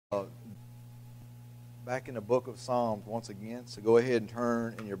back in the book of Psalms once again. So go ahead and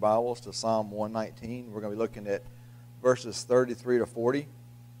turn in your Bibles to Psalm 119. We're going to be looking at verses 33 to 40.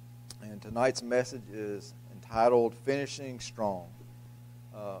 And tonight's message is entitled Finishing Strong.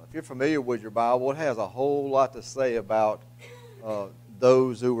 If you're familiar with your Bible, it has a whole lot to say about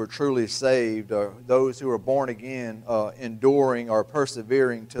those who were truly saved, or those who were born again, enduring or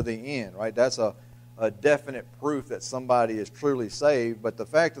persevering to the end, right? That's a definite proof that somebody is truly saved. But the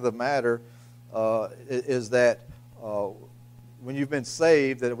fact of the matter is that when you've been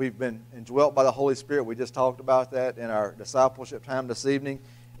saved, that we've been indwelt by the Holy Spirit. We just talked about that in our discipleship time this evening.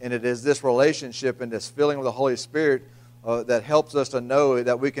 And it is this relationship and this filling with the Holy Spirit that helps us to know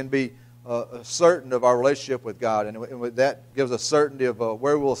that we can be certain of our relationship with God. And that gives us certainty of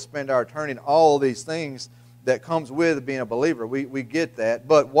where we'll spend our eternity and all of these things that comes with being a believer. We get that.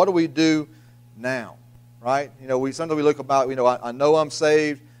 But what do we do now? Right? Sometimes we look about, I know I'm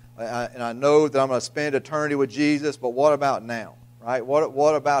saved, and I know that I'm going to spend eternity with Jesus, but what about now? Right?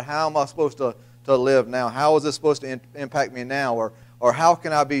 What about how am I supposed to live now? How is this supposed to impact me now? Or how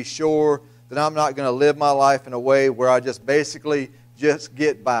can I be sure that I'm not going to live my life in a way where I just basically just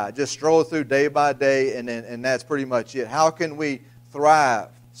get by, just stroll through day by day, and that's pretty much it? How can we thrive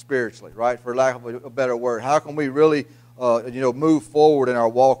spiritually, right? For lack of a better word, how can we really move forward in our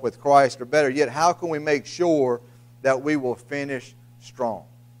walk with Christ? Or better yet, how can we make sure that we will finish strong?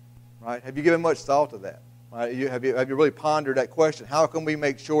 Right? Have you given much thought to that? Right? Have you really pondered that question? How can we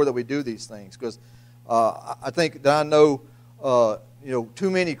make sure that we do these things? Because I think that I know too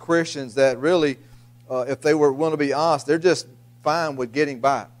many Christians that really, if they were willing to be honest, they're just fine with getting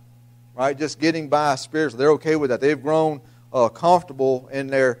by, right? Just getting by spiritually. They're okay with that. They've grown comfortable in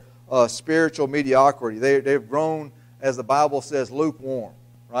their spiritual mediocrity. They've grown, as the Bible says, lukewarm,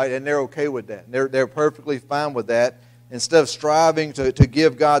 right? And they're okay with that. They're perfectly fine with that. Instead of striving to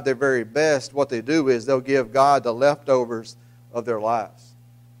give God their very best, what they do is they'll give God the leftovers of their lives,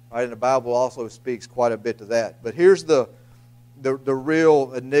 right? And the Bible also speaks quite a bit to that. But here's the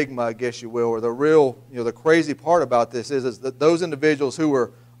real enigma, I guess you will, or the real, the crazy part about this is that those individuals who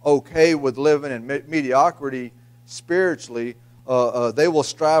are okay with living in mediocrity spiritually, they will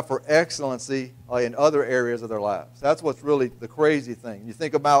strive for excellency in other areas of their lives. That's what's really the crazy thing. You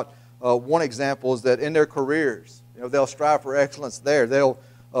think about one example is that in their careers, they'll strive for excellence there. They'll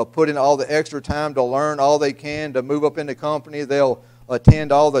put in all the extra time to learn all they can to move up in the company. They'll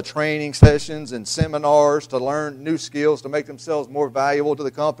attend all the training sessions and seminars to learn new skills to make themselves more valuable to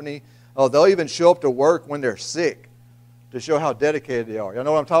the company. They'll even show up to work when they're sick to show how dedicated they are. You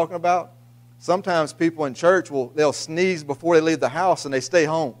know what I'm talking about? Sometimes people in church they'll sneeze before they leave the house and they stay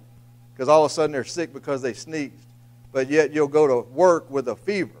home because all of a sudden they're sick because they sneezed. But yet you'll go to work with a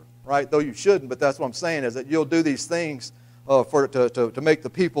fever, right? Though you shouldn't, but that's what I'm saying is that you'll do these things to make the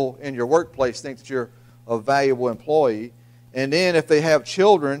people in your workplace think that you're a valuable employee. And then if they have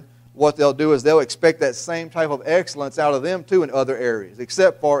children, what they'll do is they'll expect that same type of excellence out of them too in other areas,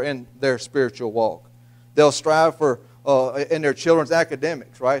 except for in their spiritual walk. They'll strive for in their children's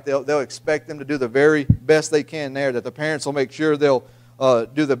academics, right? They'll expect them to do the very best they can there, that the parents will make sure they'll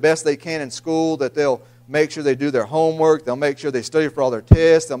do the best they can in school, that they'll make sure they do their homework, they'll make sure they study for all their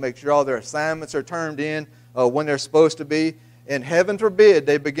tests, they'll make sure all their assignments are turned in when they're supposed to be. And heaven forbid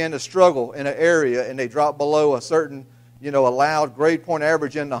they begin to struggle in an area and they drop below a certain allowed grade point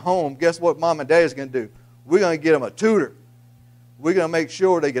average in the home. Guess what mom and dad is going to do? We're going to get them a tutor. We're going to make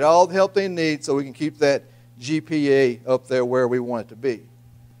sure they get all the help they need so we can keep that GPA up there where we want it to be.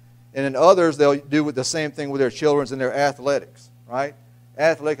 And in others, they'll do the same thing with their children in their athletics, right?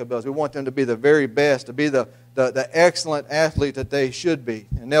 Athletic abilities. We want them to be the very best, to be the excellent athlete that they should be.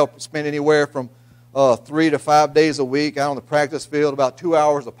 And they'll spend anywhere from 3 to 5 days a week out on the practice field, about 2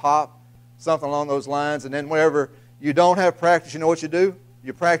 hours a pop, something along those lines. And then whenever you don't have practice, you know what you do?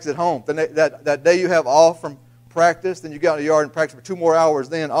 You practice at home. Then that day you have off from practice, then you get out in the yard and practice for 2 more hours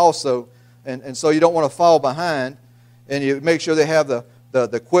then also. And so you don't want to fall behind. And you make sure they have the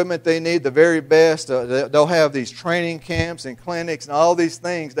equipment they need, the very best. They'll have these training camps and clinics and all these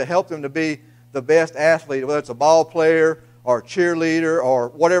things to help them to be the best athlete, whether it's a ball player or a cheerleader or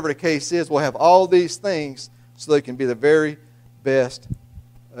whatever the case is. We'll have all these things so they can be the very best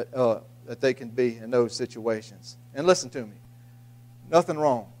that they can be in those situations. And listen to me. Nothing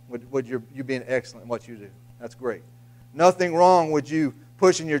wrong with you being excellent in what you do. That's great. Nothing wrong with you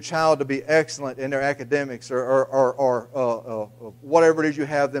pushing your child to be excellent in their academics or whatever it is you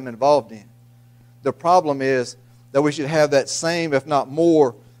have them involved in. The problem is that we should have that same, if not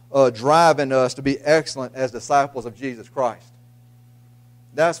more, drive in us to be excellent as disciples of Jesus Christ.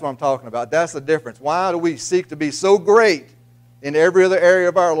 That's what I'm talking about. That's the difference. Why do we seek to be so great in every other area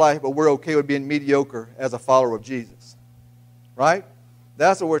of our life, but we're okay with being mediocre as a follower of Jesus. Right?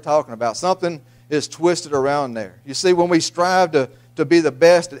 That's what we're talking about. Something is twisted around there. You see, when we strive to be the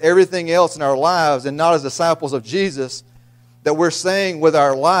best at everything else in our lives and not as disciples of Jesus, that we're saying with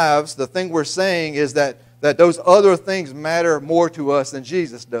our lives, the thing we're saying is that those other things matter more to us than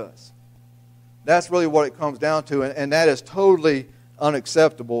Jesus does. That's really what it comes down to, and that is totally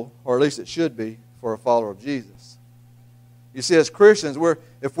unacceptable, or at least it should be, for a follower of Jesus. You see, as Christians,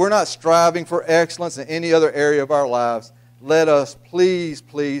 if we're not striving for excellence in any other area of our lives, let us please,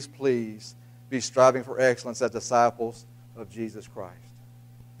 please, please be striving for excellence as disciples of Jesus Christ.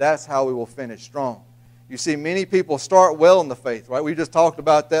 That's how we will finish strong. You see, many people start well in the faith, right? We just talked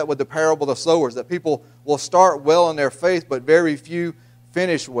about that with the parable of the sowers, that people will start well in their faith, but very few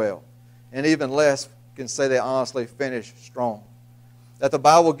finish well. And even less can say they honestly finish strong. That the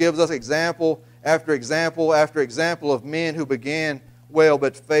Bible gives us example after example after example of men who began well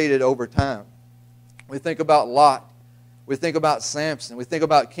but faded over time. We think about Lot. We think about Samson. We think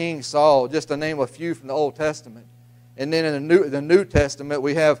about King Saul, just to name a few from the Old Testament. And then in the New Testament,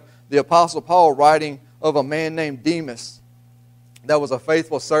 we have the Apostle Paul writing of a man named Demas that was a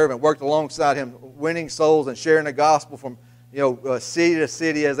faithful servant, worked alongside him, winning souls and sharing the gospel from city to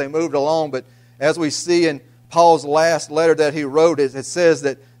city as they moved along. But as we see in Paul's last letter that he wrote, it says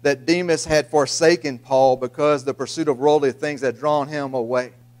that Demas had forsaken Paul because the pursuit of worldly things had drawn him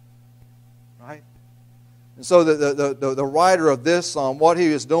away. Right? And so the writer of this psalm, what he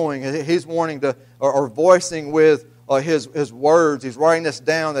is doing, he's wanting to, or voicing with his words, he's writing this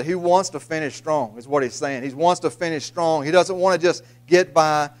down, that he wants to finish strong, is what he's saying. He wants to finish strong. He doesn't want to just get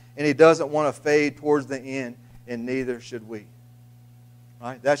by, and he doesn't want to fade towards the end, and neither should we.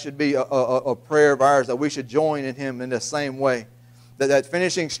 Right? That should be a prayer of ours, that we should join in him in the same way. That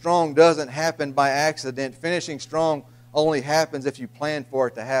finishing strong doesn't happen by accident. Finishing strong only happens if you plan for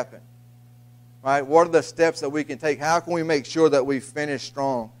it to happen. Right? What are the steps that we can take? How can we make sure that we finish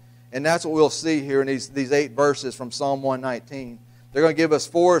strong? And that's what we'll see here in these 8 verses from Psalm 119. They're going to give us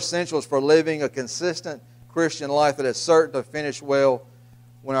 4 essentials for living a consistent Christian life that is certain to finish well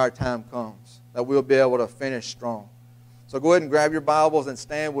when our time comes, that we'll be able to finish strong. So go ahead and grab your Bibles and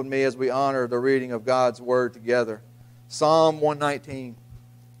stand with me as we honor the reading of God's Word together. Psalm 119,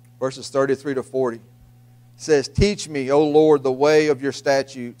 verses 33 to 40. Says, "Teach me, O Lord, the way of your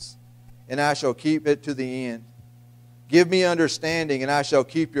statutes, and I shall keep it to the end. Give me understanding, and I shall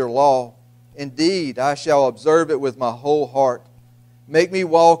keep your law. Indeed, I shall observe it with my whole heart. Make me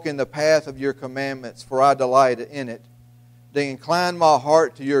walk in the path of your commandments, for I delight in it. Then incline my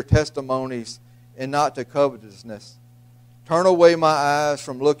heart to your testimonies, and not to covetousness. Turn away my eyes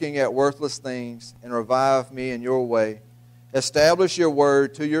from looking at worthless things, and revive me in your way. Establish your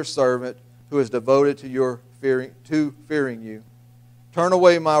word to your servant, who is devoted to fearing you. Turn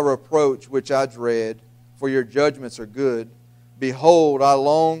away my reproach, which I dread, for your judgments are good. Behold, I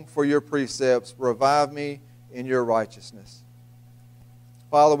long for your precepts. Revive me in your righteousness."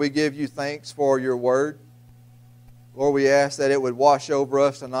 Father, we give you thanks for your word. Lord, we ask that it would wash over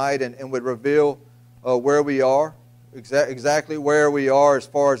us tonight and would reveal where we are, exactly where we are as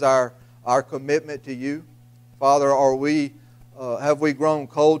far as our commitment to you. Father, have we grown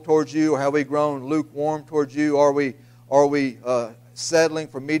cold towards you, or have we grown lukewarm towards you? Are we settling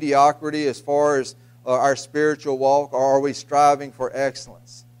for mediocrity as far as our spiritual walk, or are we striving for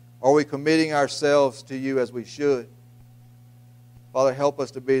excellence? Are we committing ourselves to you as we should? Father, help us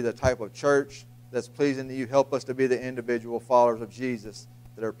to be the type of church that's pleasing to you. Help us to be the individual followers of Jesus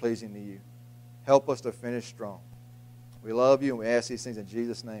that are pleasing to you. Help us to finish strong. We love you, and we ask these things in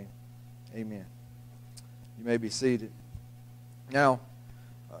Jesus' name. Amen. You may be seated. Now,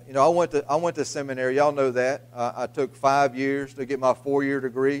 I went to seminary. Y'all know that. I took 5 years to get my 4-year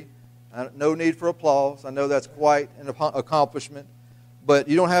degree. No need for applause. I know that's quite an accomplishment. But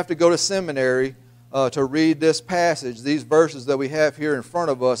you don't have to go to seminary to read this passage, these verses that we have here in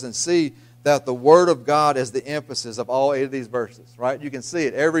front of us, and see that the Word of God is the emphasis of all 8 of these verses. Right? You can see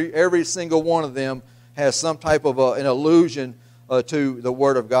it. Every single one of them has some type of an allusion to the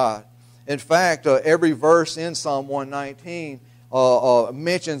Word of God. In fact, every verse in Psalm 119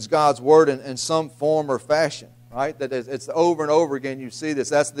 mentions God's Word in some form or fashion. Right? That it's over and over again you see this.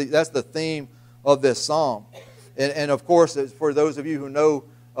 That's the theme of this psalm. And of course, for those of you who know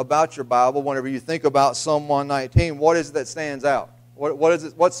about your Bible, whenever you think about Psalm 119, what is it that stands out?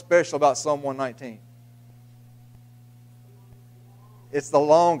 What's special about Psalm 119? It's the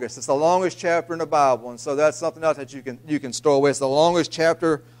longest. It's the longest chapter in the Bible, and so that's something else that you can store away. It's the longest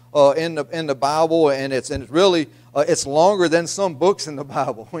chapter in the Bible, and it's really it's longer than some books in the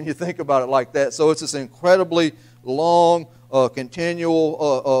Bible when you think about it like that. So it's this incredibly long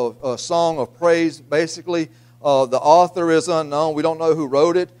continual song of praise. Basically, the author is unknown. We don't know who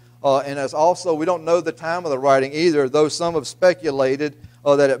wrote it. And as also, we don't know the time of the writing either, though some have speculated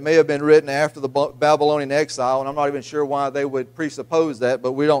that it may have been written after the Babylonian exile, and I'm not even sure why they would presuppose that,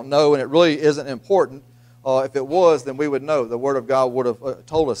 but we don't know, and it really isn't important. If it was, then we would know. The Word of God would have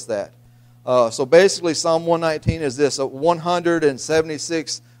told us that. So basically, Psalm 119 is this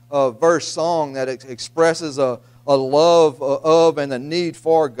 176 verse song that expresses a love of and a need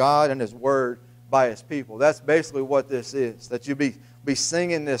for God and His Word by His people. That's basically what this is, that you be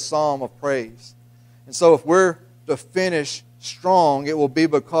singing this psalm of praise. And so if we're to finish strong, it will be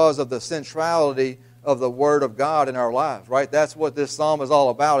because of the centrality of the Word of God in our lives, right? That's what this psalm is all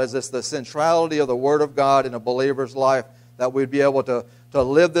about, is it's the centrality of the Word of God in a believer's life, that we'd be able to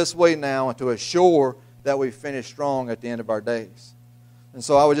live this way now and to assure that we finish strong at the end of our days. And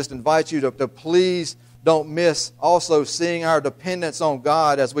so I would just invite you to please don't miss also seeing our dependence on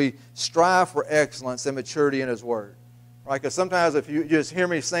God as we strive for excellence and maturity in His Word. Right? Because sometimes if you just hear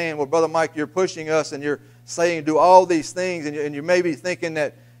me saying, well, Brother Mike, you're pushing us and you're saying do all these things, and you may be thinking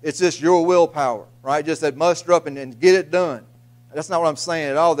that it's just your willpower, right? Just that muster up and get it done. That's not what I'm saying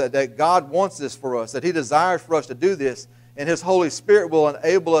at all, that God wants this for us, that He desires for us to do this, and His Holy Spirit will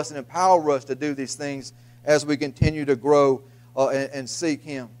enable us and empower us to do these things as we continue to grow and seek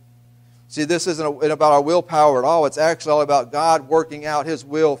Him. See, this isn't about our willpower at all. It's actually all about God working out His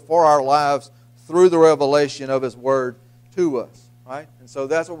will for our lives through the revelation of His Word to us, right? And so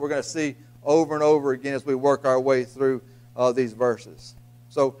that's what we're going to see over and over again as we work our way through these verses.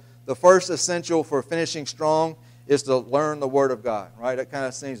 So the first essential for finishing strong is to learn the Word of God, right? That kind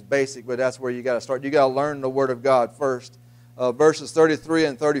of seems basic, but that's where you got to start. You got to learn the Word of God first. Verses 33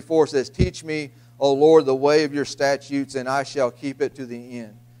 and 34 says, "Teach me, O Lord, the way of your statutes, and I shall keep it to the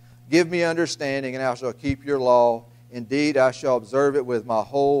end. Give me understanding, and I shall keep your law. Indeed, I shall observe it with my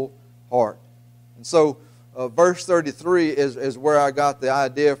whole heart." And so verse 33 is where I got the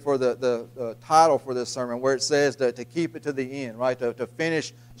idea for the title for this sermon, where it says to keep it to the end, right? To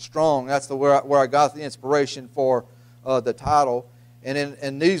finish strong. That's where I got the inspiration for the title. And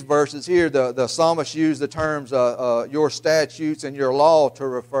in these verses here, the psalmist used the terms your statutes and your law to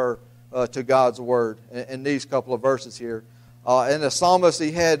refer to God's Word in these couple of verses here. And the psalmist,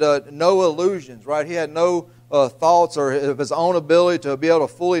 he had no illusions, right? He had no thoughts or of his own ability to be able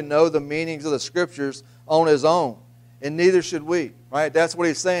to fully know the meanings of the Scriptures on his own. And neither should we, right? That's what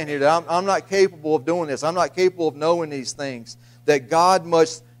he's saying here. That I'm not capable of doing this. I'm not capable of knowing these things. That God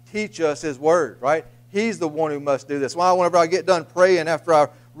must teach us His Word, right? He's the one who must do this. Why, whenever I get done praying after I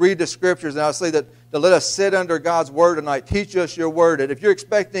read the Scriptures, and I say that to let us sit under God's Word tonight, teach us your Word. And if you're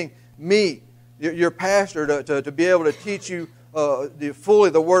expecting me, your pastor, to be able to teach you fully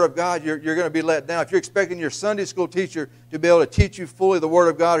the Word of God, you're going to be let down. If you're expecting your Sunday school teacher to be able to teach you fully the Word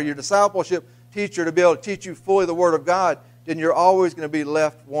of God, or your discipleship teacher to be able to teach you fully the Word of God, then you're always going to be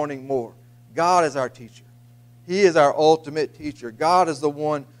left wanting more. God is our teacher. He is our ultimate teacher. God is the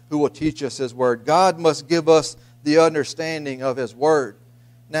one who will teach us His Word. God must give us the understanding of His Word.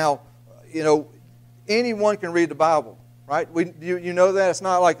 Now, anyone can read the Bible, right? You know that? It's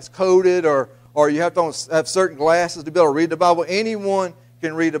not like it's coded or you have to have certain glasses to be able to read the Bible. Anyone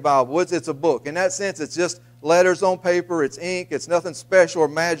can read the Bible. It's a book. In that sense, it's just letters on paper. It's ink. It's nothing special or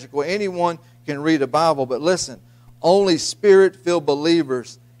magical. Anyone can read the Bible. But listen, only Spirit-filled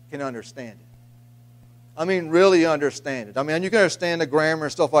believers can understand it. I mean, really understand it. I mean, you can understand the grammar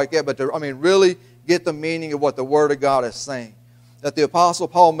and stuff like that, but really get the meaning of what the Word of God is saying. That the Apostle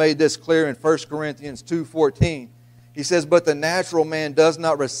Paul made this clear in 1 Corinthians 2:14. He says, "But the natural man does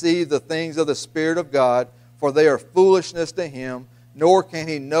not receive the things of the Spirit of God, for they are foolishness to him, nor can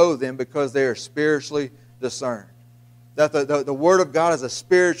he know them because they are spiritually discerned." That the Word of God is a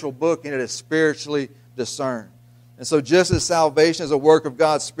spiritual book, and it is spiritually discerned. And so just as salvation is a work of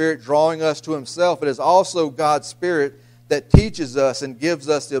God's Spirit drawing us to Himself, it is also God's Spirit that teaches us and gives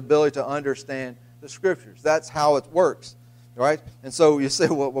us the ability to understand the Scriptures. That's how it works, right? And so you say,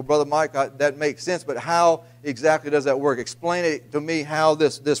 well Brother Mike, that makes sense, but how exactly does that work? Explain it to me how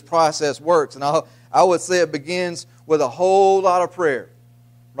this process works. And I would say it begins with a whole lot of prayer,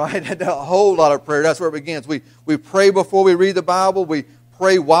 right? A whole lot of prayer. That's where it begins. We pray before we read the Bible. We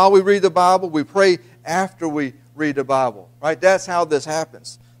pray while we read the Bible. We pray after we read the Bible, right? That's how this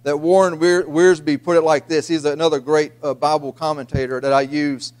happens. That Warren Wiersbe put it like this. He's another great Bible commentator that I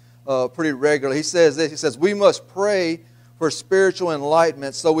use pretty regularly. He says this. He says, "We must pray for spiritual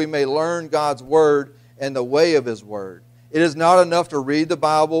enlightenment so we may learn God's Word and the way of His Word. It is not enough to read the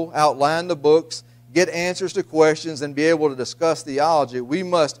Bible, outline the books, get answers to questions, and be able to discuss theology. We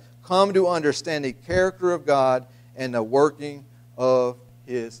must come to understand the character of God and the working of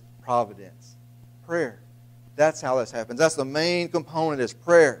His providence. Prayer. That's how this happens. That's the main component is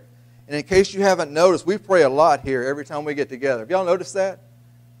prayer. And in case you haven't noticed, we pray a lot here every time we get together. Have y'all noticed that?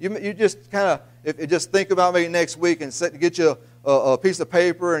 You just kind of, if just think about maybe next week and get you a piece of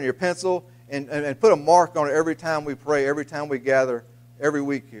paper and your pencil and put a mark on it every time we pray, every time we gather, every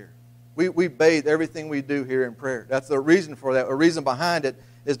week here. We bathe everything we do here in prayer. That's the reason for that. A reason behind it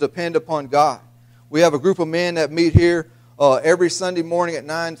is depend upon God. We have a group of men that meet here every Sunday morning at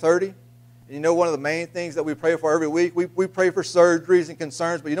 9:30. And you know one of the main things that we pray for every week? We pray for surgeries and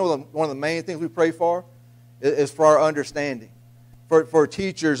concerns, but you know one of the main things we pray for is for our understanding. For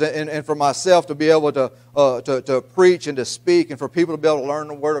teachers and for myself to be able to preach and to speak and for people to be able to learn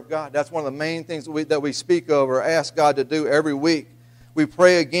the Word of God. That's one of the main things that we speak of or ask God to do every week. We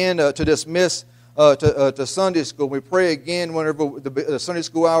pray again to dismiss to Sunday school. We pray again whenever the Sunday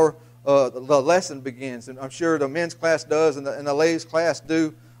school hour, the lesson begins. And I'm sure the men's class does and the ladies' class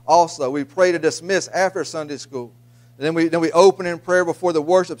do also. We pray to dismiss after Sunday school. And then we open in prayer before the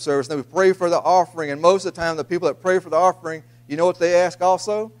worship service. And then we pray for the offering. And most of the time, the people that pray for the offering, you know what they ask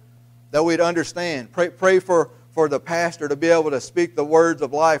also? That we'd understand. Pray for the pastor to be able to speak the words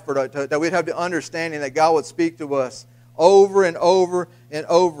of life, that we'd have the understanding that God would speak to us over and over and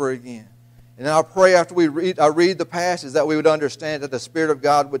over again. And then I pray after I read the passage that we would understand that the Spirit of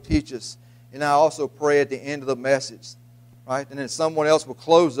God would teach us. And I also pray at the end of the message. Right? And then someone else will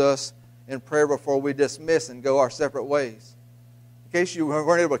close us in prayer before we dismiss and go our separate ways. In case you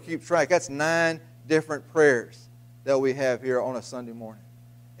weren't able to keep track, that's 9 different prayers that we have here on a Sunday morning.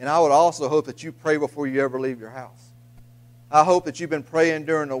 And I would also hope that you pray before you ever leave your house. I hope that you've been praying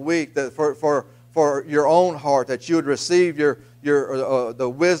during the week that for your own heart, that you would receive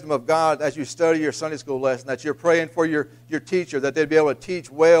the wisdom of God as you study your Sunday school lesson, that you're praying for your teacher, that they'd be able to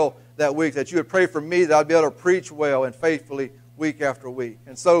teach well that week, that you would pray for me, that I'd be able to preach well and faithfully week after week.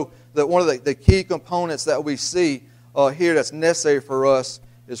 And so one of the key components that we see here that's necessary for us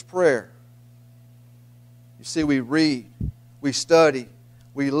is prayer. You see, we read, we study,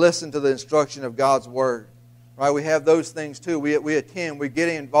 we listen to the instruction of God's Word. Right? We have those things too. We attend, we get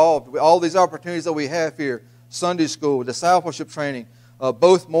involved. All these opportunities that we have here, Sunday school, discipleship training,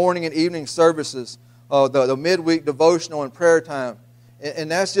 both morning and evening services, the midweek devotional and prayer time.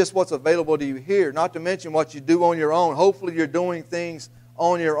 And that's just what's available to you here, not to mention what you do on your own. Hopefully you're doing things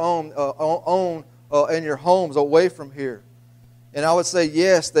on your own, in your homes away from here. And I would say,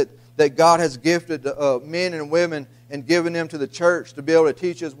 yes, that God has gifted men and women and given them to the church to be able to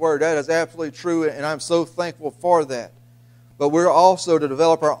teach His Word. That is absolutely true, and I'm so thankful for that. But we're also to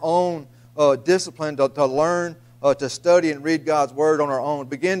develop our own discipline to learn, to study and read God's Word on our own.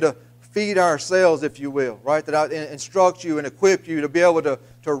 Begin to feed ourselves, if you will, right? That I instruct you and equip you to be able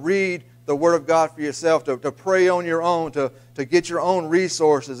to read the Word of God for yourself, to pray on your own, to get your own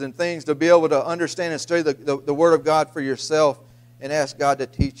resources and things, to be able to understand and study the Word of God for yourself and ask God to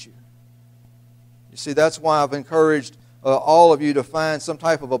teach you. You see, that's why I've encouraged all of you to find some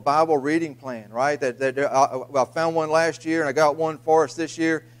type of a Bible reading plan, right? I found one last year, and I got one for us this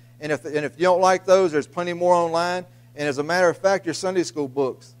year. And if you don't like those, there's plenty more online. And as a matter of fact, your Sunday school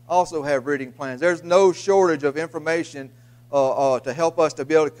books also have reading plans. There's no shortage of information to help us to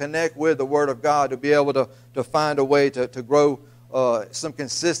be able to connect with the Word of God, to be able to find a way to grow some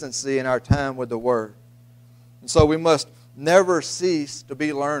consistency in our time with the Word. And so we must never cease to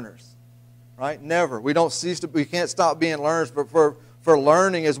be learners. Right? Never. We can't stop being learners, but for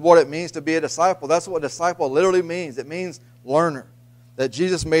learning is what it means to be a disciple. That's what disciple literally means. It means learner. That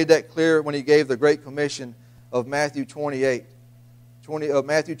Jesus made that clear when He gave the Great Commission of Matthew 28.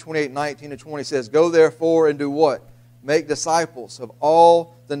 Matthew 28, 19 to 20 says, "Go therefore and do what? Make disciples of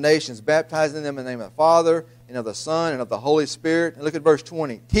all the nations, baptizing them in the name of the Father and of the Son and of the Holy Spirit." And look at verse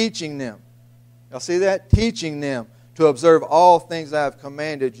 20. Teaching them. Y'all see that? Teaching them to observe all things I have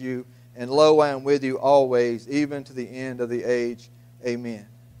commanded you. And lo, I am with you always, even to the end of the age. Amen.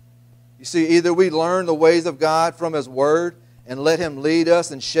 You see, either we learn the ways of God from His Word and let Him lead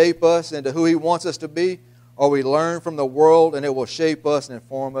us and shape us into who He wants us to be, or we learn from the world and it will shape us and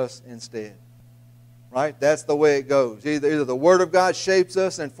inform us instead. Right? That's the way it goes. Either the Word of God shapes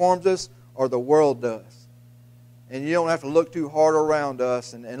us and informs us, or the world does. And you don't have to look too hard around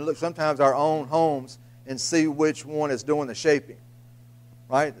us and look sometimes our own homes and see which one is doing the shaping.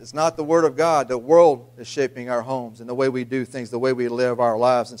 Right? It's not the Word of God. The world is shaping our homes and the way we do things, the way we live our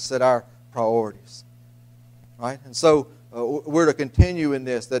lives and set our priorities. Right? And so we're to continue in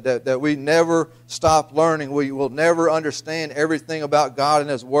this, that we never stop learning. We will never understand everything about God and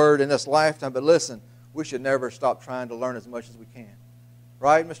His Word in this lifetime. But listen, we should never stop trying to learn as much as we can.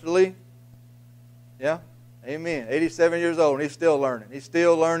 Right, Mr. Lee? Yeah? Amen. 87 years old, and he's still learning. He's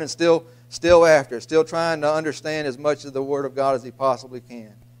still learning, still after it, still trying to understand as much of the Word of God as he possibly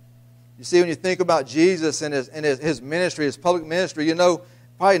can. You see, when you think about Jesus and his ministry, his public ministry, you know,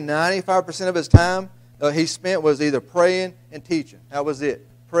 probably 95% of his time he spent was either praying and teaching. That was it.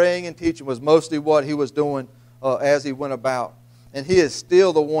 Praying and teaching was mostly what he was doing as he went about. And he is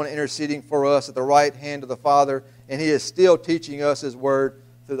still the one interceding for us at the right hand of the Father, and he is still teaching us his Word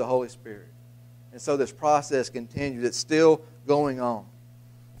through the Holy Spirit. And so this process continues. It's still going on.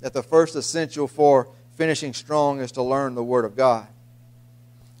 That the first essential for finishing strong is to learn the Word of God.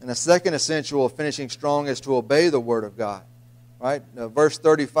 And the second essential of finishing strong is to obey the Word of God. Right? Now, verse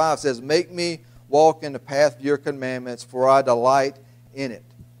 35 says, "Make me walk in the path of your commandments, for I delight in it."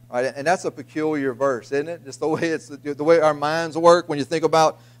 Right? And that's a peculiar verse, isn't it? Just the way our minds work when you think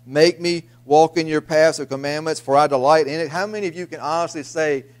about make me walk in your paths of commandments, for I delight in it. How many of you can honestly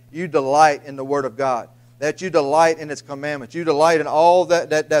say you delight in the Word of God? That you delight in its commandments. You delight in all that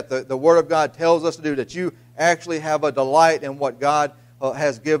the Word of God tells us to do. That you actually have a delight in what God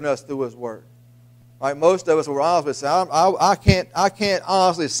has given us through His Word. Right? Most of us will honestly say, I can't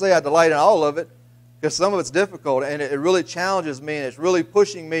honestly say I delight in all of it, because some of it's difficult, and it really challenges me, and it's really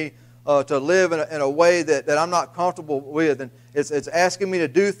pushing me to live in a way that I'm not comfortable with, and it's asking me to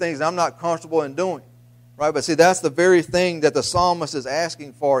do things that I'm not comfortable in doing. Right? But see, that's the very thing that the psalmist is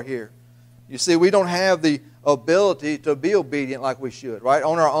asking for here. You see, we don't have the ability to be obedient like we should, right?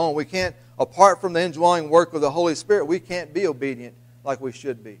 On our own. We can't, apart from the indwelling work of the Holy Spirit, we can't be obedient like we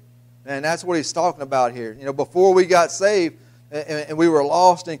should be. And that's what he's talking about here. You know, before we got saved and we were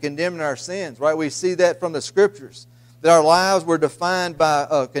lost and condemned in our sins, right? We see that from the Scriptures, that our lives were defined by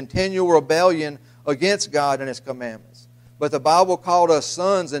a continual rebellion against God and His commandments. But the Bible called us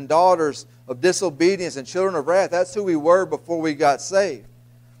sons and daughters of disobedience and children of wrath. That's who we were before we got saved.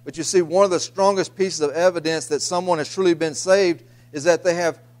 But you see, one of the strongest pieces of evidence that someone has truly been saved is that they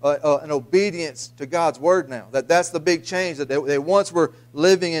have an obedience to God's Word now. That's the big change, that they once were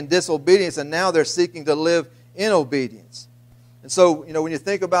living in disobedience, and now they're seeking to live in obedience. And so, you know, when you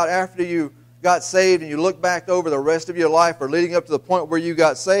think about after you got saved and you look back over the rest of your life, or leading up to the point where you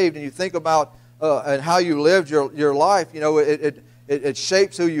got saved, and you think about and how you lived your life, you know, it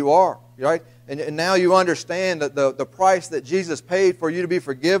shapes who you are, right? And now you understand that the price that Jesus paid for you to be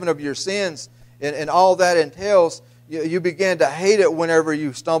forgiven of your sins, and all that entails. You begin to hate it whenever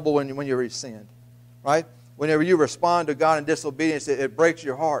you stumble and when you're sinned, right? Whenever you respond to God in disobedience, it breaks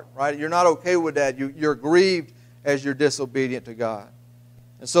your heart, right? You're not okay with that. You're grieved as you're disobedient to God.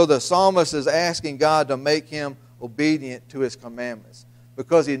 And so the psalmist is asking God to make him obedient to His commandments,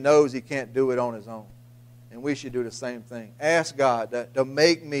 because he knows he can't do it on his own. And we should do the same thing. Ask God to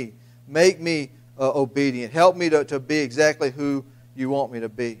make me obedient. Help me to be exactly who you want me to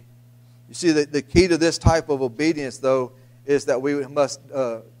be. You see, the key to this type of obedience, though, is that we must,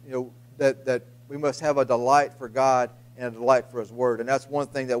 that we must have a delight for God and a delight for His Word, and that's one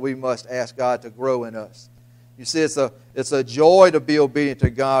thing that we must ask God to grow in us. You see, it's a joy to be obedient to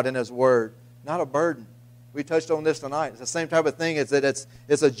God and His Word, not a burden. We touched on this tonight. It's the same type of thing. It's that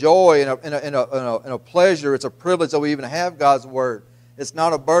it's a joy and a pleasure. It's a privilege that we even have God's Word. It's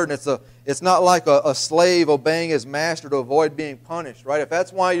not a burden. It's not like a slave obeying his master to avoid being punished, right? If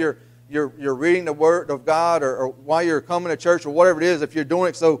that's why you're reading the Word of God, or why you're coming to church, or whatever it is, if you're doing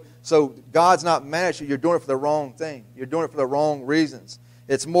it so God's not mad at you, you're doing it for the wrong thing. You're doing it for the wrong reasons.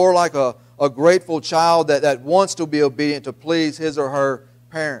 It's more like a grateful child that wants to be obedient to please his or her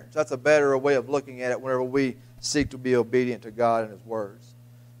parents. That's a better way of looking at it whenever we seek to be obedient to God and His words.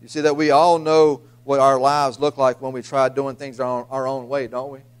 You see that we all know what our lives look like when we try doing things our own way,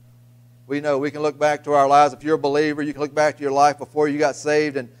 don't we? We know. We can look back to our lives. If you're a believer, you can look back to your life before you got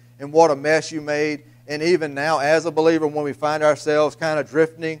saved and what a mess you made. And even now, as a believer, when we find ourselves kind of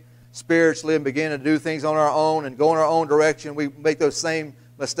drifting spiritually and begin to do things on our own and go in our own direction, we make those same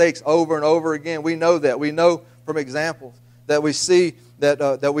mistakes over and over again. We know that. We know from examples that we see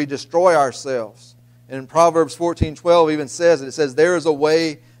that we destroy ourselves. And Proverbs 14:12 even says it. It says, "There is a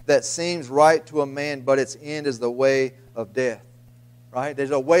way that seems right to a man, but its end is the way of death." Right?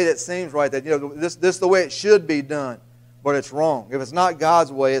 There's a way that seems right, that this is the way it should be done, but it's wrong. If it's not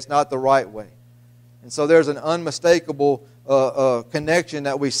God's way, it's not the right way. And so there's an unmistakable connection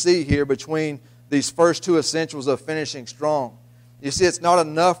that we see here between these first two essentials of finishing strong. You see, it's not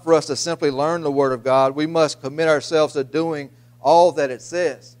enough for us to simply learn the Word of God. We must commit ourselves to doing all that it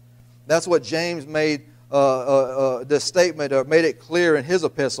says. That's what James made this statement, or made it clear in his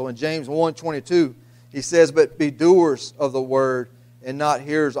epistle in James 1:22. He says, "But be doers of the word, and not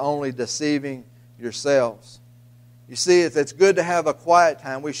hearers only, deceiving yourselves." You see, it's good to have a quiet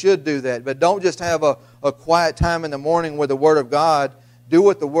time. We should do that. But don't just have a a quiet time in the morning with the Word of God, do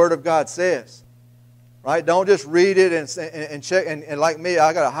what the Word of God says. Right? Don't just read it and check. And like me,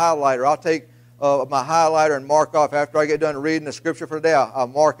 I got a highlighter. I'll take my highlighter and mark off. After I get done reading the Scripture for the day, I'll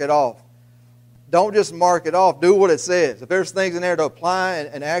mark it off. Don't just mark it off. Do what it says. If there's things in there to apply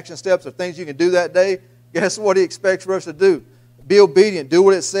and action steps or things you can do that day, guess what He expects for us to do? Be obedient. Do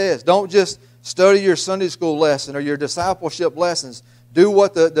what it says. Don't just study your Sunday school lesson or your discipleship lessons. Do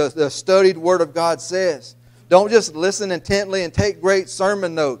what the studied Word of God says. Don't just listen intently and take great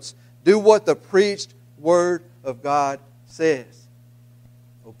sermon notes. Do what the preached Word of God says.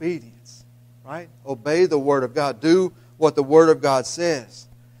 Obedience, right? Obey the Word of God. Do what the Word of God says.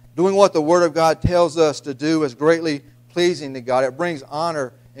 Doing what the Word of God tells us to do is greatly pleasing to God. It brings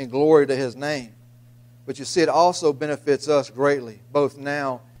honor and glory to His name. But you see, it also benefits us greatly, both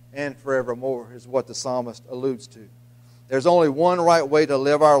now and forevermore, is what the psalmist alludes to. There's only one right way to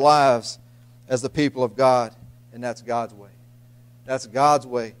live our lives as the people of God, and that's God's way. That's God's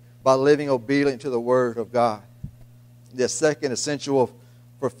way, by living obedient to the Word of God. The second essential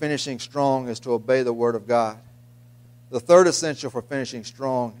for finishing strong is to obey the Word of God. The third essential for finishing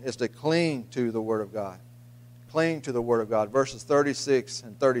strong is to cling to the Word of God. Cling to the Word of God. Verses 36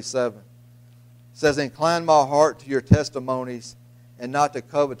 and 37. It says, "Incline my heart to your testimonies and not to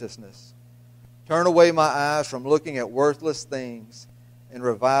covetousness. Turn away my eyes from looking at worthless things and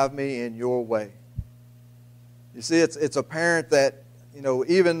revive me in your way." You see, it's apparent that,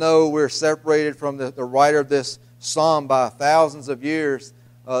 even though we're separated from the writer of this psalm by thousands of years,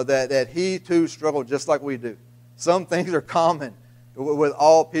 that he too struggled just like we do. Some things are common with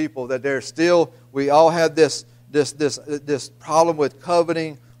all people, that we all have this problem with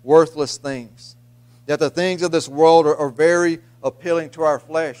coveting worthless things. That the things of this world are very appealing to our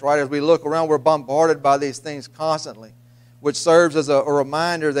flesh, right? As we look around, we're bombarded by these things constantly, which serves as a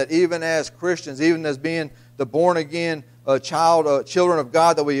reminder that even as Christians, even as being the born-again children of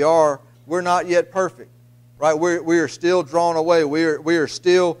God that we are, we're not yet perfect, right? We are still drawn away. We are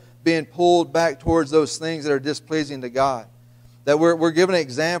still being pulled back towards those things that are displeasing to God. That we're given an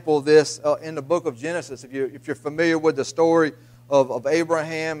example of this in the book of Genesis. If you're familiar with the story of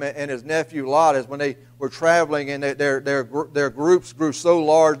Abraham and his nephew Lot, is when they were traveling and their groups grew so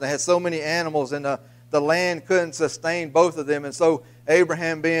large and they had so many animals, and the land couldn't sustain both of them. And so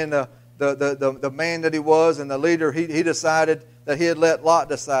Abraham, being the man that he was and the leader, he decided that he had let Lot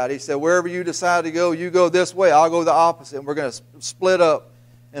decide. He said, "Wherever you decide to go, you go this way. I'll go the opposite, and we're going to split up."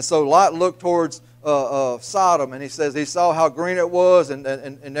 And so Lot looked towards Sodom, and he says he saw how green it was and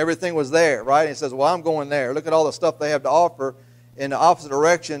everything was there, right? And he says, "Well, I'm going there. Look at all the stuff they have to offer." In the opposite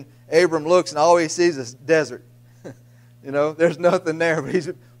direction, Abram looks, and all he sees is desert. There's nothing there,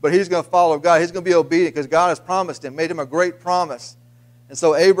 but he's going to follow God. He's going to be obedient because God has promised him, made him a great promise. And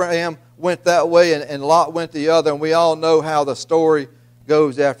so Abraham went that way, and Lot went the other, and we all know how the story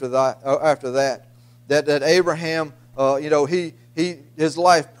goes after that. That Abraham, his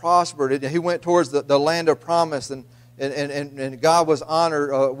life prospered. He went towards the land of promise, and God was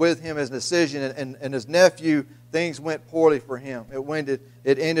honored with him, his decision, and his nephew, things went poorly for him.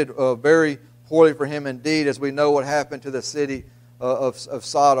 It ended very poorly for him indeed, as we know what happened to the city of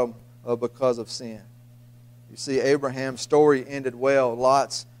Sodom because of sin. You see, Abraham's story ended well.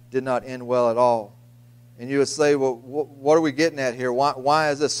 Lot's did not end well at all. And you would say, well, what are we getting at here? Why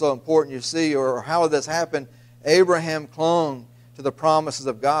is this so important? You see, or how did this happen? Abraham clung to the promises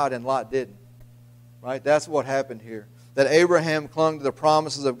of God, and Lot didn't. Right? That's what happened here. That Abraham clung to the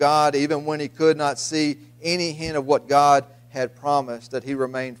promises of God even when he could not see any hint of what God had promised, that he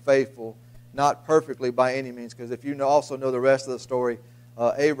remained faithful, not perfectly by any means. Because if you also know the rest of the story,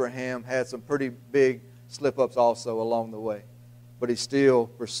 Abraham had some pretty big slip-ups also along the way. But he still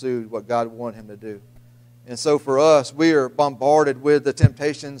pursued what God wanted him to do. And so for us, we are bombarded with the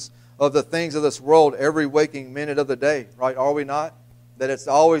temptations of the things of this world every waking minute of the day, right? Are we not? That it's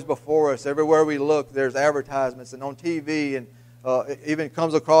always before us. Everywhere we look, there's advertisements, and on TV, and even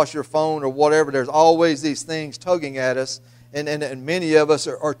comes across your phone or whatever. There's always these things tugging at us, and many of us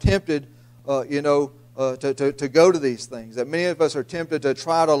are tempted, to go to these things. That many of us are tempted to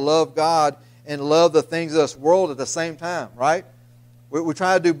try to love God and love the things of this world at the same time, right? We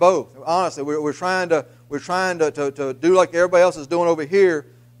try to do both. Honestly, we're trying to do like everybody else is doing over here.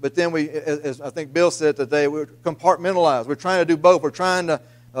 But then as I think Bill said today, we're compartmentalized. We're trying to do both. We're trying to,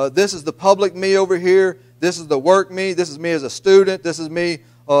 this is the public me over here. This is the work me. This is me as a student. This is me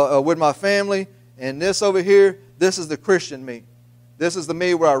with my family. And this over here, this is the Christian me. This is the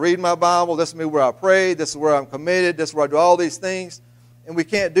me where I read my Bible. This is me where I pray. This is where I'm committed. This is where I do all these things. And we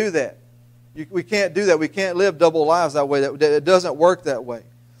can't do that. We can't do that. We can't live double lives that way. It doesn't work that way.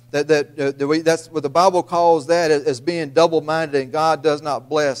 That's what the Bible calls that, as being double-minded, and God does not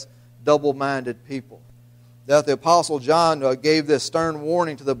bless double-minded people. That the Apostle John gave this stern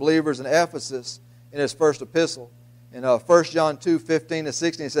warning to the believers in Ephesus in his first epistle. In 1 John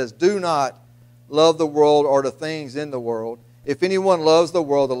 2:15-16, it says, "Do not love the world or the things in the world. If anyone loves the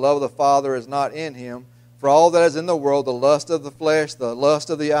world, the love of the Father is not in him. For all that is in the world, the lust of the flesh, the lust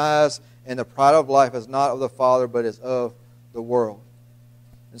of the eyes, and the pride of life is not of the Father, but is of the world."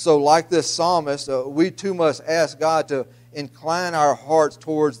 And so, like this psalmist, we too must ask God to incline our hearts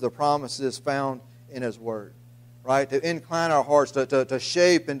towards the promises found in His Word. Right? To incline our hearts, to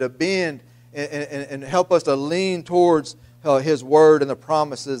shape and to bend and help us to lean towards His Word and the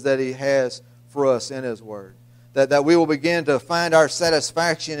promises that He has for us in His Word. That we will begin to find our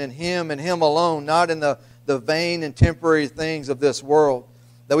satisfaction in Him and Him alone, not in the vain and temporary things of this world.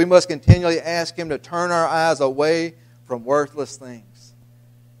 That we must continually ask Him to turn our eyes away from worthless things.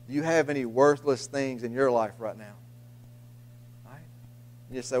 Do you have any worthless things in your life right now? Right?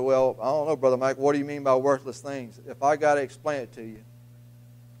 You say, well, I don't know, Brother Mike, what do you mean by worthless things? If I got to explain it to you,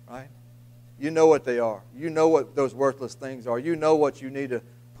 right? You know what they are. You know what those worthless things are. You know what you need to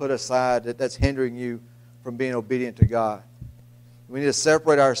put aside that's hindering you from being obedient to God. We need to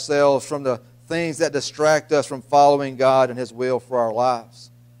separate ourselves from the things that distract us from following God and His will for our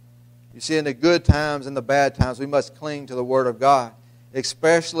lives. You see, in the good times and the bad times, we must cling to the Word of God,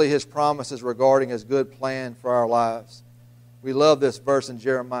 especially His promises regarding His good plan for our lives. We love this verse in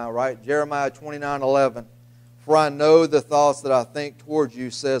Jeremiah, right? Jeremiah 29:11. "For I know the thoughts that I think toward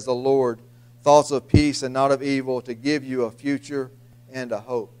you, says the Lord, thoughts of peace and not of evil, to give you a future and a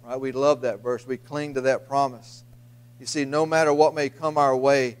hope." Right? We love that verse. We cling to that promise. You see, no matter what may come our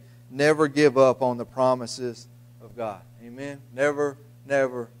way, never give up on the promises of God. Amen? Never,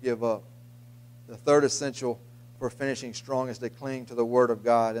 never give up. The third essential for finishing strong is to cling to the Word of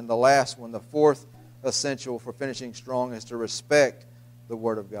God. And the last one, the fourth essential for finishing strong, is to respect the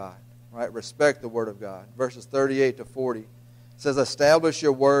Word of God. Right? Respect the Word of God. Verses 38-40. It says, "Establish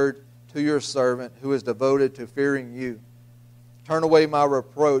your word to your servant who is devoted to fearing you. Turn away my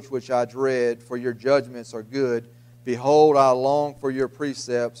reproach which I dread, for your judgments are good. Behold, I long for your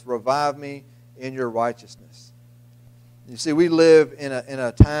precepts. Revive me in your righteousness." You see, we live in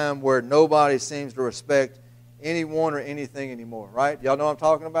a time where nobody seems to respect anyone or anything anymore, right? Y'all know what I'm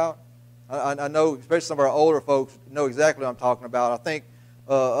talking about? I know, especially some of our older folks know exactly what I'm talking about. I think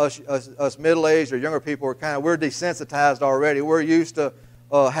us middle-aged or younger people we're desensitized already. We're used to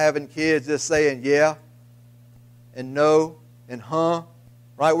having kids just saying yeah and no and huh,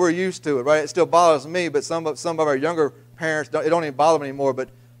 right? We're used to it, right? It still bothers me, but some of our younger parents, it don't even bother them anymore. But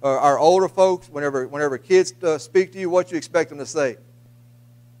our older folks, whenever kids speak to you, what you expect them to say?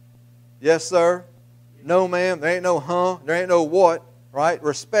 Yes, sir. No, ma'am. There ain't no huh. There ain't no what, right?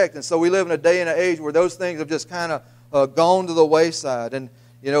 Respect. And so we live in a day and an age where those things have just kind of gone to the wayside. And,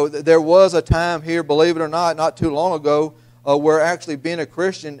 you know, there was a time here, believe it or not too long ago, where actually being a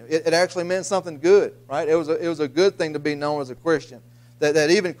Christian, it actually meant something good, right? It was a good thing to be known as a Christian.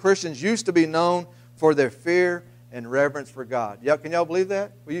 That even Christians used to be known for their fear and reverence for God. Can y'all believe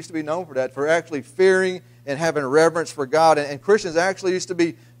that? We used to be known for that, for actually fearing and having reverence for God. And Christians actually used to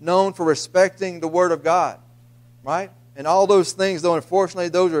be known for respecting the Word of God, right? And all those things, though, unfortunately,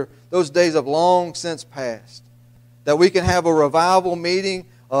 those days have long since passed. That we can have a revival meeting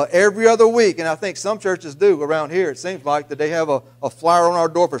every other week, and I think some churches do around here. It seems like that they have a flyer on our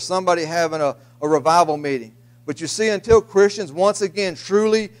door for somebody having a revival meeting. But you see, until Christians once again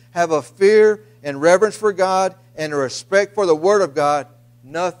truly have a fear and reverence for God and a respect for the Word of God,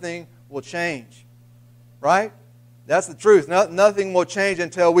 nothing will change. Right? That's the truth. Nothing will change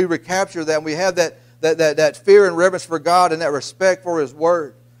until we recapture that and we have that fear and reverence for God and that respect for His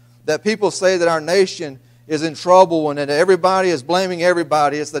Word. That people say that our nation is in trouble and that everybody is blaming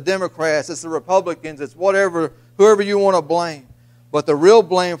everybody. It's the Democrats, it's the Republicans, it's whoever you want to blame. But the real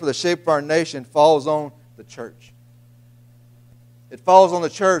blame for the shape of our nation falls on the church. It falls on the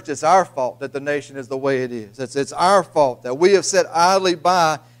church. It's our fault that the nation is the way it is. It's our fault that we have sat idly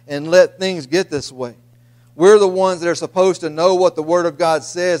by and let things get this way. We're the ones that are supposed to know what the Word of God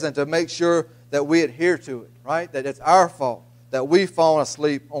says and to make sure that we adhere to it, right? That it's our fault that we've fallen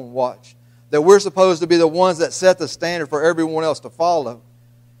asleep on watch. That we're supposed to be the ones that set the standard for everyone else to follow.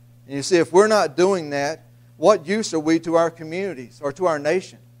 And you see, if we're not doing that, what use are we to our communities or to our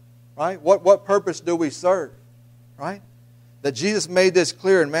nation? Right? What purpose do we serve? Right? That Jesus made this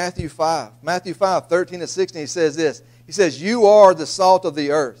clear in Matthew 5. Matthew 5, 13-16, He says this. He says, "You are the salt of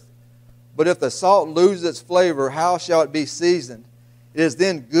the earth. But if the salt loses its flavor, how shall it be seasoned? It is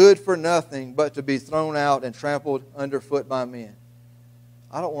then good for nothing but to be thrown out and trampled underfoot by men."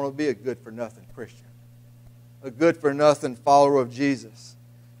 I don't want to be a good-for-nothing Christian, a good-for-nothing follower of Jesus.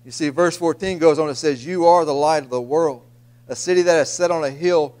 You see, verse 14 goes on and says, you are the light of the world. A city that is set on a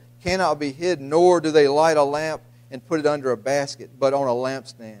hill cannot be hidden, nor do they light a lamp and put it under a basket, but on a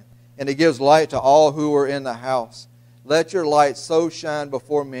lampstand. And it gives light to all who are in the house. Let your light so shine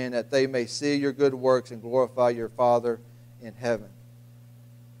before men that they may see your good works and glorify your Father in heaven.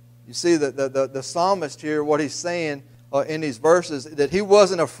 You see, the psalmist here, what he's saying in these verses, that he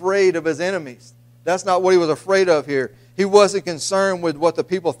wasn't afraid of his enemies. That's not what he was afraid of here. He wasn't concerned with what the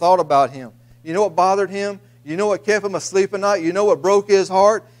people thought about him. You know what bothered him? You know what kept him asleep at night? You know what broke his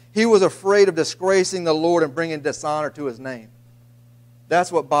heart? He was afraid of disgracing the Lord and bringing dishonor to His name. That's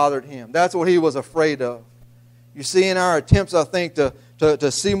what bothered him. That's what he was afraid of. You see, in our attempts, I think,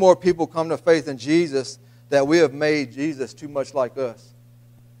 to see more people come to faith in Jesus, that we have made Jesus too much like us.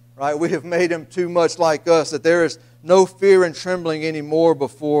 Right? We have made Him too much like us, that there is no fear and trembling anymore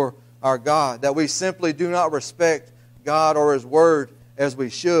before our God, that we simply do not respect God or His Word as we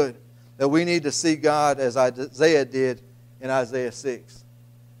should, that we need to see God as Isaiah did in Isaiah 6.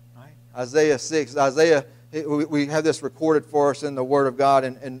 Right? Isaiah 6. We have this recorded for us in the Word of God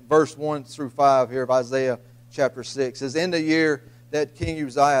in verse 1 through 5 here of Isaiah chapter 6. It says, in the year that King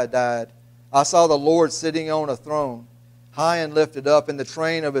Uzziah died, I saw the Lord sitting on a throne, high and lifted up, and the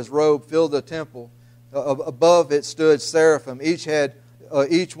train of His robe filled the temple. Above it stood seraphim.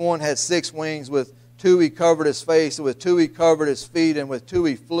 Each one had 6 wings. With 2 He covered His face, and with 2 He covered His feet, and with 2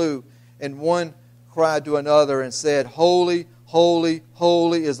 He flew. And one cried to another and said, holy, holy,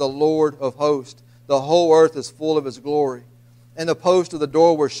 holy is the Lord of hosts. The whole earth is full of His glory. And the posts of the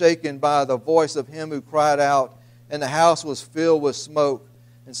door were shaken by the voice of him who cried out, and the house was filled with smoke.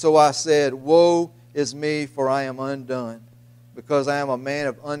 And so I said, woe is me, for I am undone, because I am a man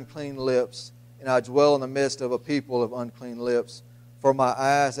of unclean lips, and I dwell in the midst of a people of unclean lips. For my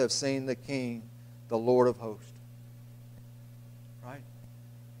eyes have seen the King, the Lord of hosts. Right?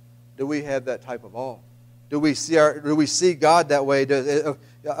 Do we have that type of awe? Do we see God that way?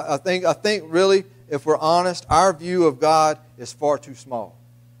 I think really, if we're honest, our view of God is far too small.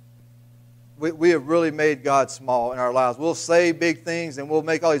 We have really made God small in our lives. We'll say big things and we'll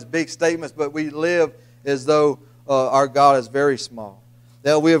make all these big statements, but we live as though our God is very small.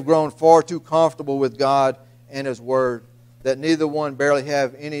 That we have grown far too comfortable with God and His Word, that neither one barely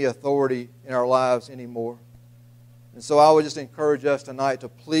have any authority in our lives anymore. And so I would just encourage us tonight to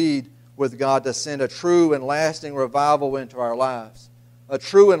plead with God to send a true and lasting revival into our lives. A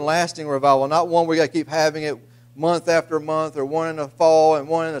true and lasting revival, not one we got to keep having it month after month, or one in the fall and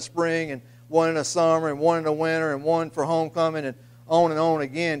one in the spring and one in the summer and one in the winter and one for homecoming and on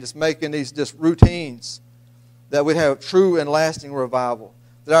again, just making these just routines. That we'd have true and lasting revival.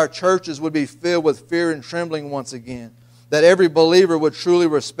 That our churches would be filled with fear and trembling once again. That every believer would truly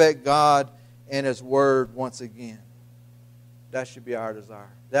respect God and His Word once again. That should be our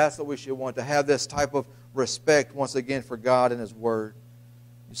desire. That's what we should want, to have this type of respect once again for God and His Word.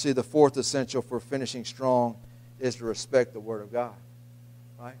 You see, the fourth essential for finishing strong is to respect the Word of God.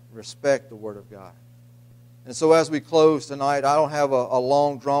 Right? Respect the Word of God. And so as we close tonight, I don't have a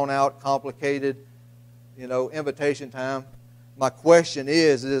long, drawn-out, complicated, invitation time. My question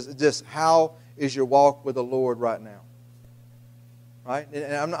is just how is your walk with the Lord right now? Right?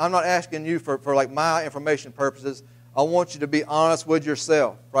 And I'm not asking you for like my information purposes. I want you to be honest with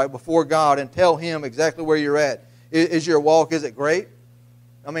yourself, right, before God, and tell Him exactly where you're at. Is your walk, is it great?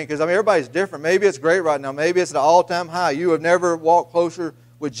 Because everybody's different. Maybe it's great right now. Maybe it's at an all-time high. You have never walked closer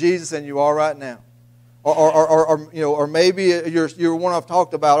with Jesus than you are right now. Or maybe you're one I've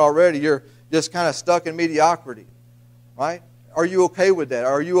talked about already. You're just kind of stuck in mediocrity, right? Are you okay with that?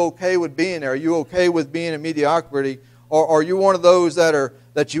 Are you okay with being there? Are you okay with being in mediocrity? Or are you one of those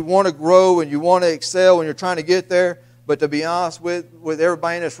that you want to grow and you want to excel and you're trying to get there, but to be honest with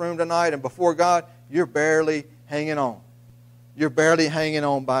everybody in this room tonight and before God, you're barely hanging on. You're barely hanging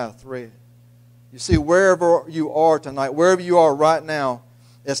on by a thread. You see, wherever you are tonight, wherever you are right now,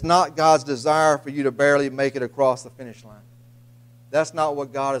 it's not God's desire for you to barely make it across the finish line. That's not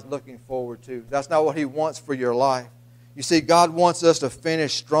what God is looking forward to. That's not what He wants for your life. You see, God wants us to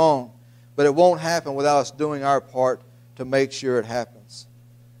finish strong, but it won't happen without us doing our part to make sure it happens.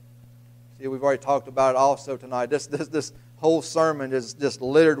 See, we've already talked about it also tonight. This whole sermon is just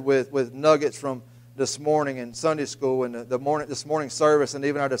littered with nuggets from this morning in Sunday school and this morning service and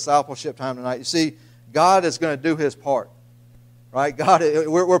even our discipleship time tonight. You see, God is going to do His part. Right? God,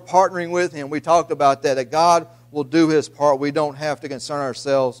 we're partnering with Him. We talked about that God will do His part. We don't have to concern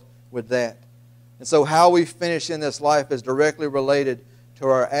ourselves with that. And so how we finish in this life is directly related to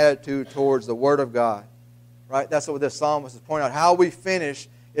our attitude towards the Word of God. Right? That's what this psalmist is pointing out. How we finish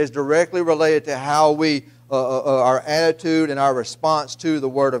is directly related to how we, our attitude and our response to the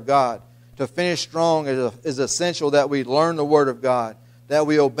Word of God. To finish strong is essential that we learn the Word of God, that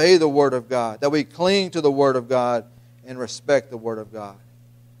we obey the Word of God, that we cling to the Word of God and respect the Word of God.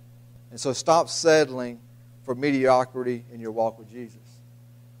 And so stop settling for mediocrity in your walk with Jesus.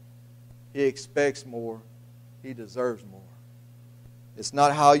 He expects more. He deserves more. It's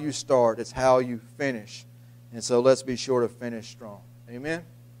not how you start, it's how you finish. And so let's be sure to finish strong. Amen?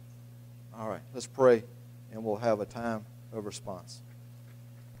 All right, let's pray and we'll have a time of response.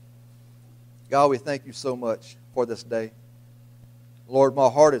 God, we thank you so much for this day. Lord, my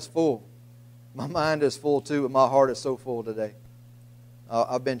heart is full. My mind is full too, but my heart is so full today.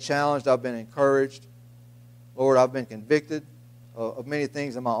 I've been challenged. I've been encouraged. Lord, I've been convicted of many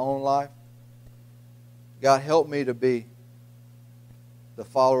things in my own life. God, help me to be the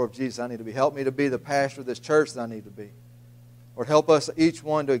follower of Jesus I need to be. Help me to be the pastor of this church that I need to be. Lord, help us each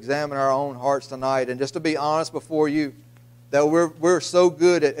one to examine our own hearts tonight and just to be honest before you that we're so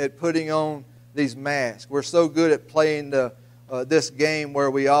good at putting on these masks. We're so good at playing this game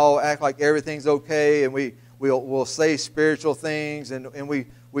where we all act like everything's okay and we'll say spiritual things and we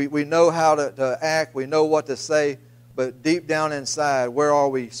know how to act. We know what to say. But deep down inside, where are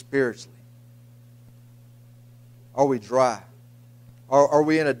we spiritually? Are we dry? Are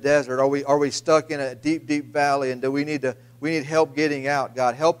we in a desert? Are we stuck in a deep, deep valley? And do we need help getting out?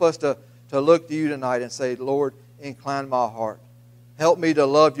 God, help us to look to you tonight and say, Lord, incline my heart. Help me to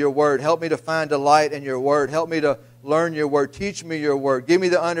love your word. Help me to find delight in your word. Help me to learn your word. Teach me your word. Give me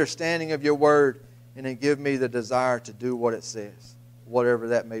the understanding of your word. And then give me the desire to do what it says, whatever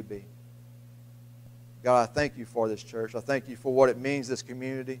that may be. God, I thank you for this church. I thank you for what it means, this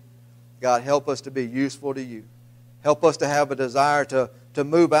community. God, help us to be useful to you. Help us to have a desire to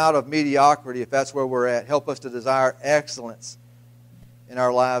move out of mediocrity if that's where we're at. Help us to desire excellence in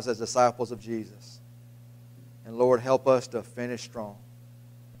our lives as disciples of Jesus. And Lord, help us to finish strong.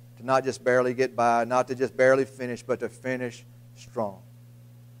 To not just barely get by, not to just barely finish, but to finish strong.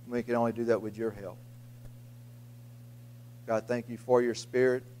 We can only do that with your help. God, thank you for your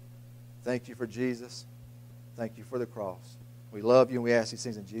Spirit. Thank you for Jesus. Thank you for the cross. We love you and we ask these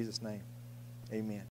things in Jesus' name. Amen.